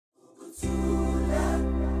A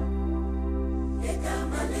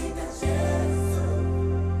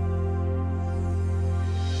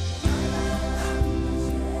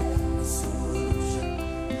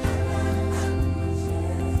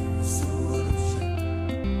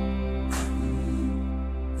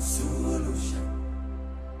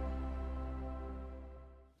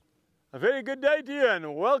very good day to you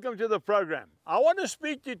and welcome to the program. I want to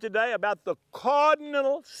speak to you today about the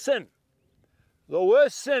cardinal sin, the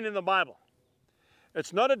worst sin in the Bible.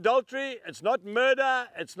 It's not adultery, it's not murder,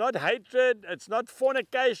 it's not hatred, it's not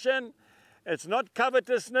fornication, it's not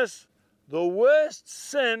covetousness. The worst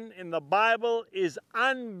sin in the Bible is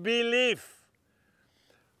unbelief.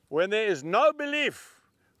 When there is no belief,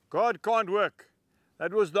 God can't work.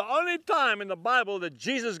 That was the only time in the Bible that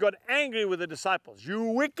Jesus got angry with the disciples. You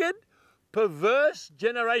wicked, perverse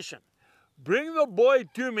generation, bring the boy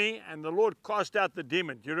to me, and the Lord cast out the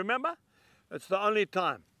demon. Do you remember? It's the only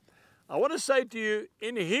time. I want to say to you,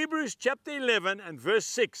 in Hebrews chapter 11 and verse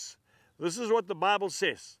 6, this is what the Bible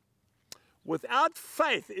says. Without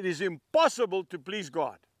faith, it is impossible to please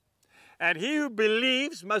God. And he who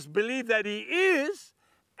believes must believe that he is,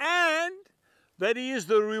 and that he is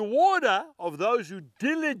the rewarder of those who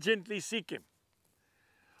diligently seek him.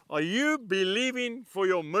 Are you believing for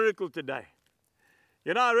your miracle today?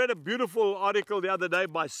 You know, I read a beautiful article the other day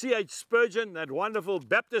by C.H. Spurgeon, that wonderful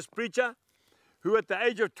Baptist preacher, who at the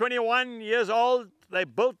age of 21 years old, they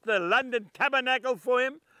built the London Tabernacle for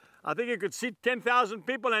him. I think it could seat 10,000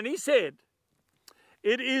 people, and he said,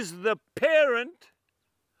 it is the parent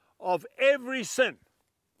of every sin.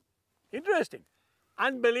 Interesting.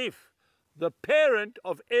 Unbelief, the parent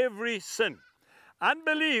of every sin.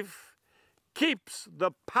 Unbelief keeps the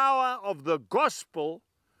power of the gospel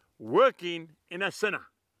working in a sinner.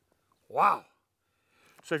 Wow.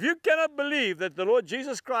 So if you cannot believe that the Lord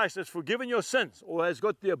Jesus Christ has forgiven your sins, or has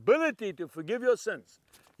got the ability to forgive your sins,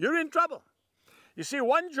 you're in trouble. You see,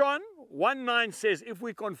 1 John 1:9 says, if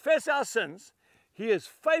we confess our sins, he is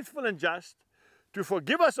faithful and just to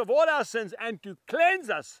forgive us of all our sins and to cleanse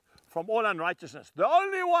us from all unrighteousness. The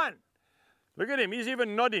only one. Look at him, he's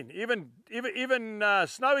even nodding, even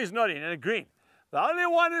Snow is nodding and agreeing. The only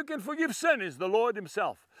one who can forgive sin is the Lord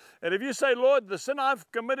himself. And if you say, Lord, the sin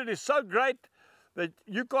I've committed is so great that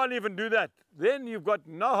you can't even do that, then you've got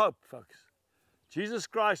no hope, folks. Jesus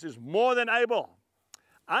Christ is more than able.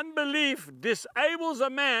 Unbelief disables a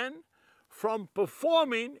man from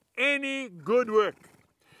performing any good work.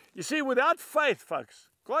 You see, without faith, folks,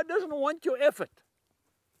 God doesn't want your effort.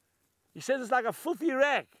 He says it's like a filthy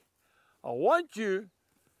rag. I want you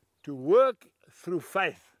to work through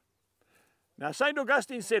faith. Now, St.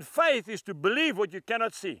 Augustine said, faith is to believe what you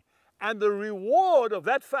cannot see. And the reward of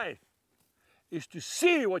that faith is to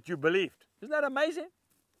see what you believed. Isn't that amazing?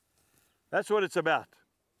 That's what it's about.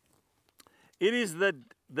 It is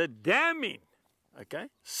the damning,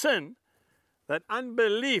 sin that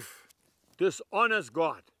unbelief dishonors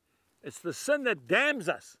God. It's the sin that damns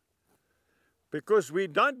us because we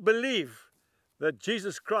don't believe that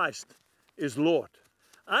Jesus Christ is Lord.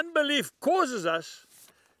 Unbelief causes us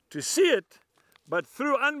to see it, but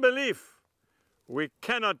through unbelief, we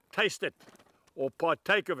cannot taste it or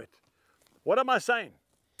partake of it. What am I saying?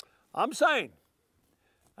 I'm saying,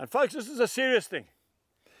 and folks, this is a serious thing.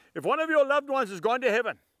 If one of your loved ones has gone to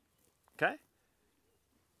heaven,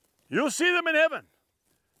 you'll see them in heaven,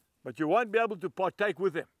 but you won't be able to partake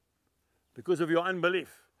with them because of your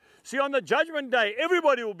unbelief. See, on the judgment day,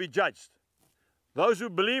 everybody will be judged. Those who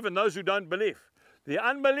believe and those who don't believe. The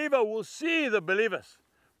unbeliever will see the believers,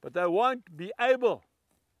 but they won't be able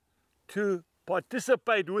to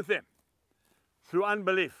participate with them through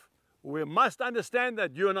unbelief. We must understand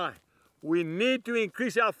that, you and I. We need to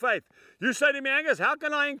increase our faith. You say to me, Angus, how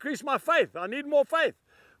can I increase my faith? I need more faith.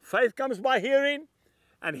 Faith comes by hearing,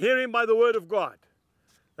 and hearing by the word of God.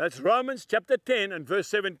 That's Romans chapter 10 and verse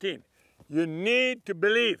 17. You need to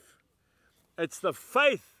believe. It's the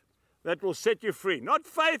faith that will set you free. Not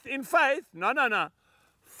faith in faith. No.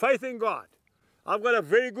 Faith in God. I've got a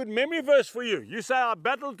very good memory verse for you. You say I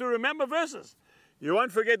battle to remember verses. You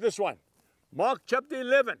won't forget this one. Mark chapter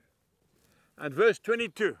 11 and verse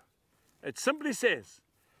 22. It simply says,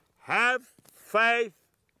 have faith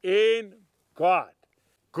in God.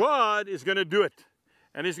 God is going to do it.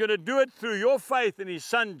 And he's going to do it through your faith in his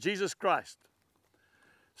Son, Jesus Christ.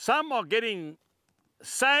 Some are getting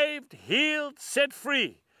saved, healed, set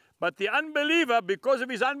free. But the unbeliever, because of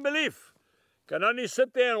his unbelief, can only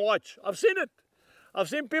sit there and watch. I've seen it. I've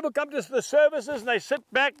seen people come to the services and they sit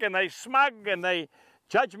back and they smug and they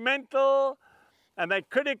judgmental and they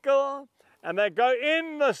critical and they go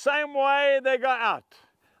in the same way they go out.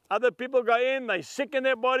 Other people go in, they're sick in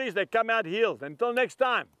their bodies, they come out healed. Until next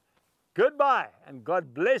time, goodbye and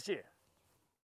God bless you.